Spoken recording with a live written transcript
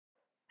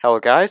Hello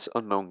guys,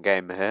 Unknown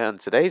Gamer here, and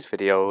today's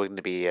video we're going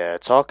to be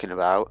talking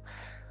about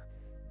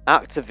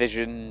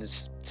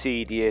Activision's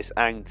tedious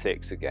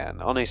antics again.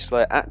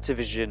 Honestly,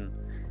 Activision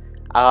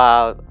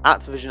are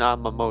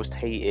my most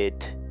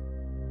hated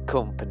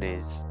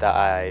companies that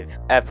I've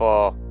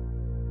ever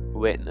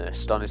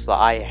witnessed. Honestly,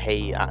 I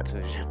hate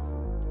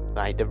Activision.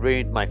 Like, they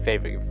ruined my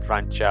favourite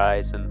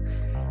franchise,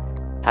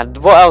 and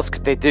what else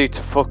could they do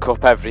to fuck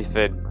up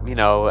everything? You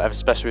know,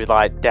 especially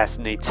like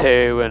Destiny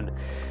 2 and...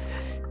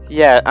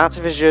 yeah,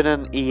 Activision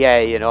and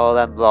EA and all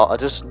them lot are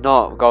just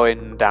not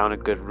going down a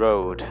good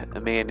road. I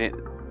mean,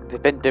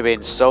 they've been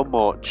doing so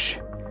much.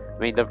 I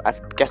mean, I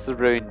guess they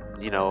ruined,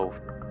 you know,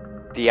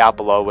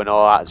 Diablo and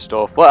all that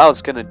stuff. What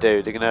else gonna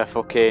do? They're gonna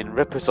fucking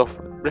rip us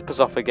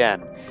off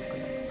again.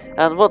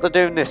 And what they're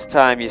doing this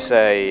time, you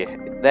say?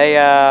 They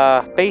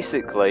are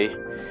basically,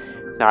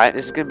 right.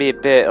 This is gonna be a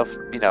bit of,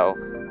 you know,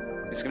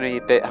 it's gonna be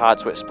a bit hard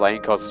to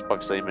explain because it's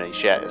obviously really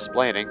shit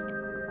explaining.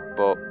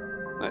 But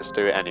let's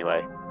do it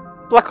anyway.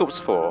 Black Ops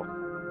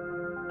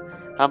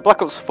 4. And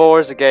Black Ops 4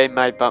 is a game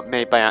made by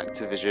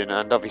Activision,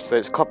 and obviously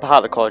it's part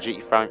of the Call of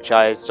Duty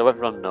franchise, so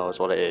everyone knows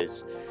what it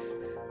is.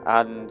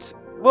 And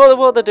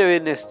what they're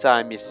doing this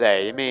time, you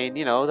say? I mean,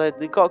 you know,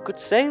 they got good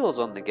sales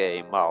on the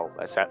game. Well,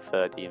 except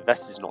for the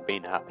investors not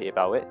being happy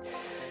about it.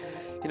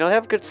 You know, they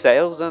have good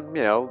sales, and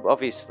you know,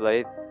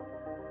 obviously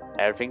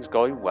everything's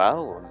going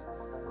well.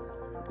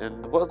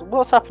 And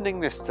what's happening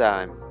this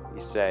time? You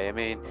say? I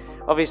mean,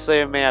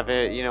 obviously, I may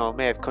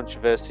have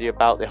controversy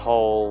about the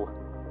whole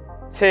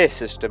tier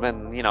system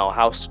and you know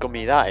how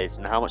scummy that is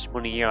and how much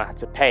money you have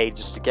to pay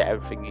just to get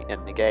everything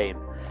in the game.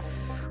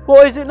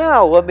 What is it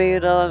now? I mean, you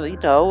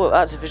know,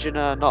 Activision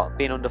are not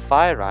being under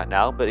fire right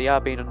now, but they are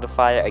being under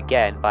fire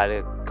again by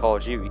the Call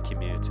of Duty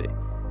community.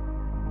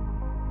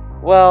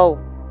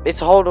 Well,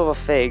 it's a whole other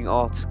thing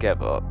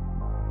altogether.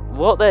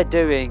 What they're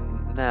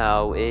doing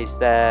now is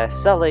they're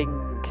selling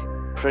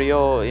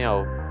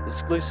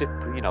exclusive,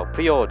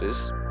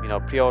 pre-orders,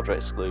 pre-order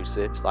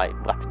exclusives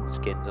like weapon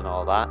skins and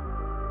all that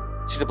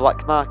to the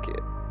black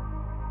market.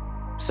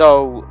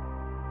 So,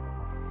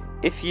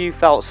 if you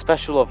felt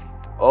special of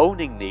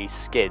owning these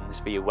skins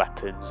for your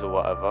weapons or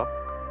whatever,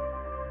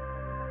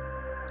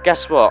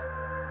 guess what?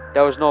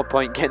 There was no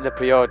point getting the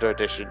pre-order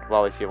edition.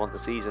 Well, if you want the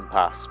season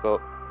pass,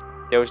 but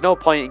there was no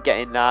point in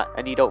getting that,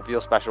 and you don't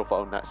feel special for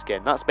owning that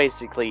skin. That's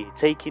basically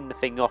taking the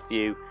thing off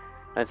you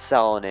and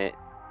selling it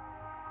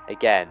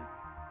again.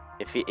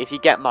 If you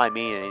get my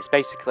meaning, it's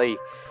basically,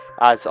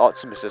 as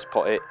Optimus has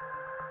put it,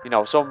 you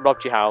know, someone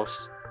robbed your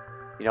house,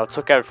 you know,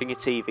 took everything, your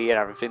TV and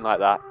everything like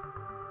that,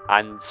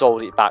 and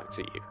sold it back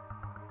to you.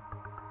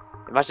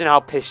 Imagine how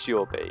pissed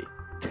you'll be.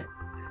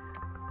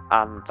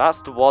 And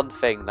that's the one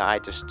thing that I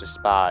just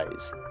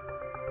despise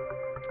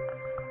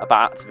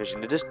about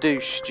Activision. They just do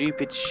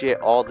stupid shit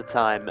all the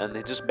time, and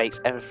it just makes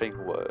everything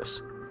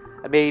worse.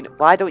 I mean,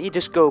 why don't you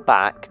just go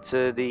back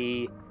to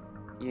the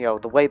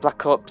way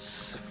Black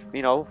Ops,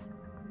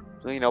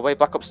 way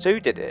Black Ops 2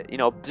 did it. You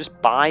know,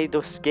 just buy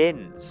the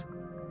skins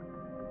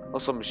or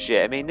some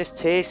shit. I mean, this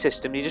tier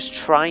system, you're just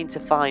trying to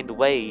find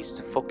ways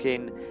to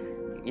fucking,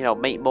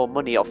 make more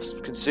money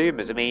off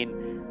consumers. I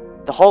mean,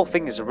 the whole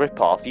thing is a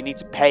rip-off. You need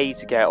to pay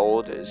to get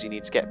orders. You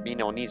need to get,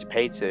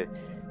 pay to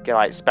get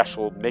like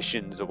special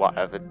missions or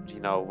whatever,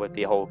 with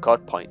the whole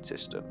COD point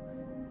system.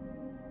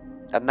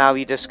 And now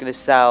you're just going to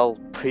sell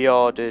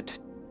pre-ordered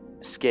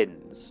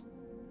skins.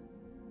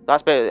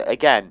 That's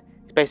again,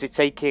 it's basically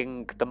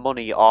taking the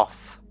money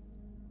off,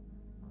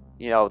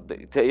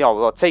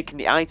 taking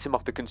the item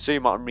off the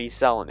consumer and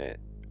reselling it.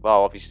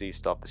 Well, obviously you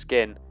still have the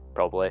skin,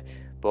 probably,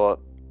 but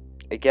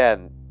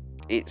again,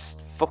 it's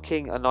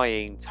fucking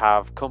annoying to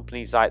have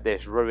companies like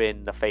this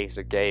ruin the face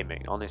of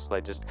gaming.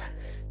 Honestly,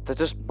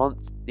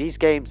 these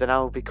games are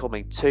now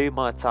becoming too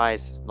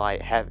monetized,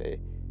 like heavy,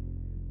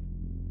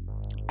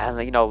 and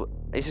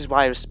this is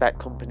why I respect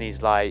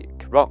companies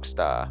like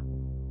Rockstar.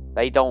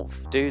 They don't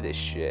do this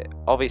shit.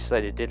 Obviously,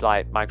 they did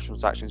like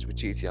microtransactions with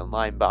GTA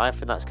Online, but I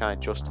think that's kind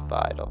of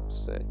justified,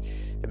 obviously.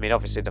 I mean,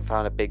 obviously, they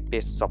found a big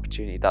business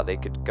opportunity that they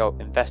could go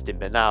invest in,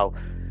 but now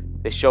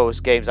they show us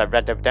games like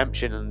Red Dead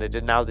Redemption, and they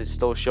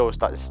still show us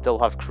that they still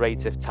have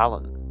creative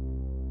talent.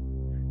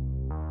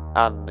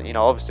 And,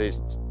 obviously,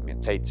 it's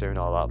Take-Two and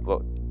all that,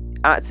 but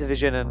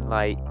Activision and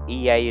like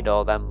EA and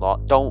all them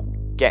lot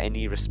don't get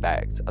any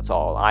respect at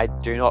all. I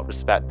do not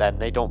respect them.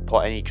 They don't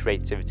put any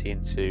creativity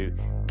into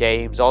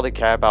games. All they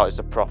care about is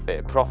the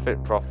profit.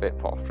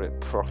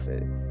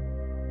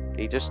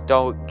 They just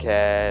don't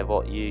care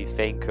what you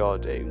think or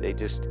do. They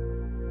just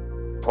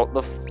put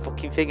the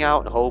fucking thing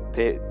out and hope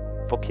it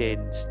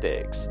fucking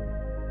sticks.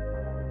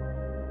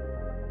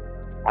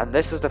 And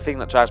this is the thing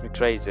that drives me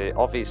crazy.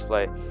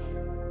 Obviously,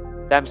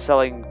 them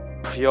selling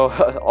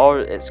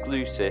or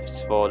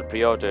exclusives for the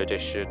pre-order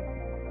edition,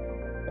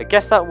 I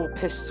guess that will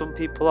piss some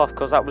people off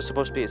because that was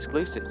supposed to be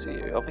exclusive to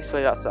you.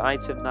 Obviously, that's the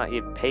item that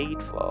you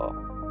paid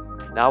for.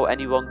 Now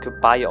anyone can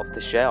buy it off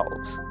the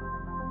shelves,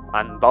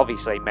 and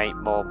obviously make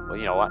more.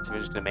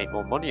 Activision's going to make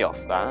more money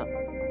off that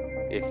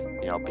if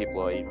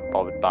people are even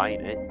bothered buying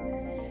it.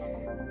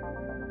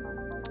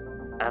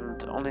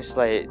 And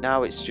honestly,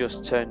 now it's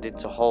just turned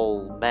into a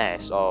whole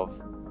mess of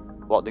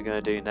what they're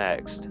going to do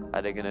next.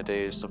 Are they going to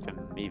do something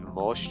even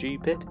more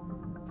stupid?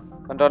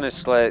 And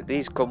honestly,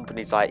 these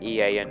companies like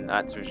EA and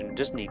Activision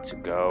just need to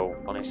go,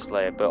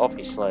 honestly. But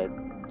obviously,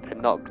 they're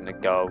not going to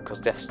go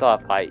because they still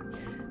have like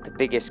the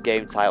biggest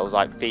game titles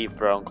like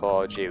FIFA and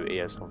Call of Duty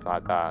or something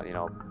like that. You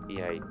know,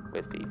 EA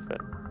with FIFA,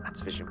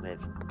 Activision with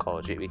Call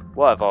of Duty,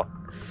 whatever.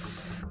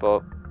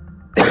 But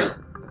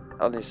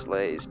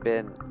honestly, it's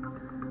been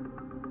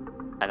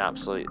an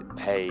absolute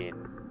pain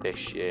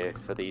this year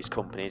for these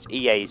companies.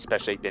 EA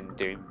especially been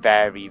doing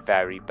very,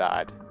 very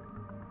bad.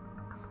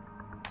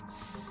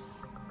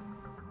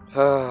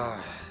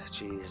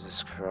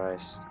 Jesus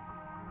Christ.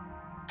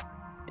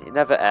 It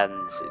never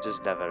ends. It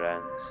just never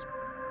ends.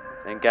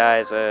 And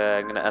guys,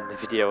 I'm going to end the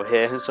video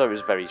here. So it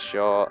was very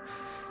short.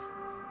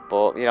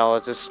 But, you know,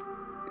 it's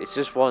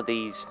just one of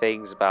these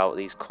things about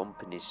these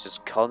companies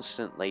just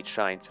constantly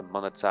trying to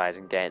monetize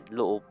and get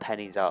little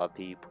pennies out of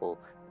people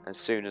as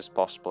soon as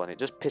possible. And it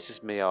just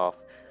pisses me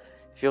off.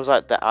 It feels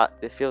like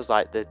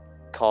they're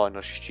calling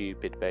us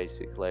stupid,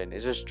 basically. And it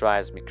just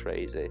drives me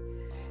crazy.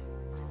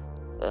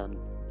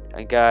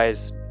 And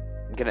guys,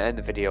 I'm going to end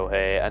the video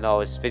here. I know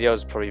this video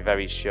is probably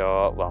very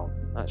short. Well,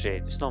 actually,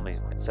 it's normally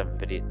like 7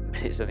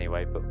 minutes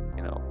anyway, but,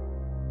 you know,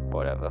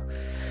 whatever.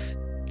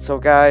 So,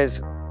 guys,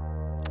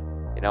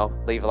 you know,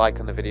 leave a like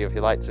on the video if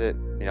you liked it.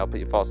 You know, put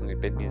your thoughts and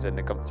opinions in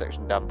the comment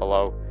section down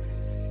below.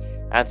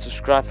 And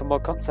subscribe for more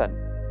content.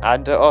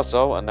 And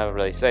also, I never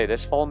really say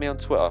this, follow me on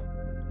Twitter.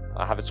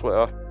 I have a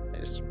Twitter.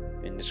 It's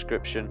in the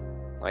description,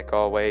 like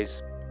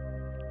always.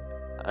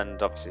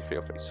 And obviously,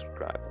 feel free to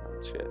subscribe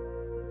and shit.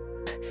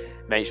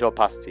 Make sure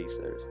past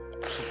T-series.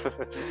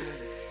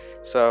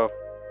 So,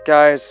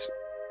 guys,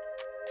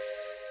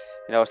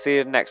 you know, see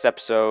you in the next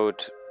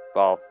episode,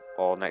 well,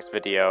 or next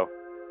video,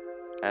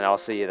 and I'll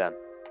see you then.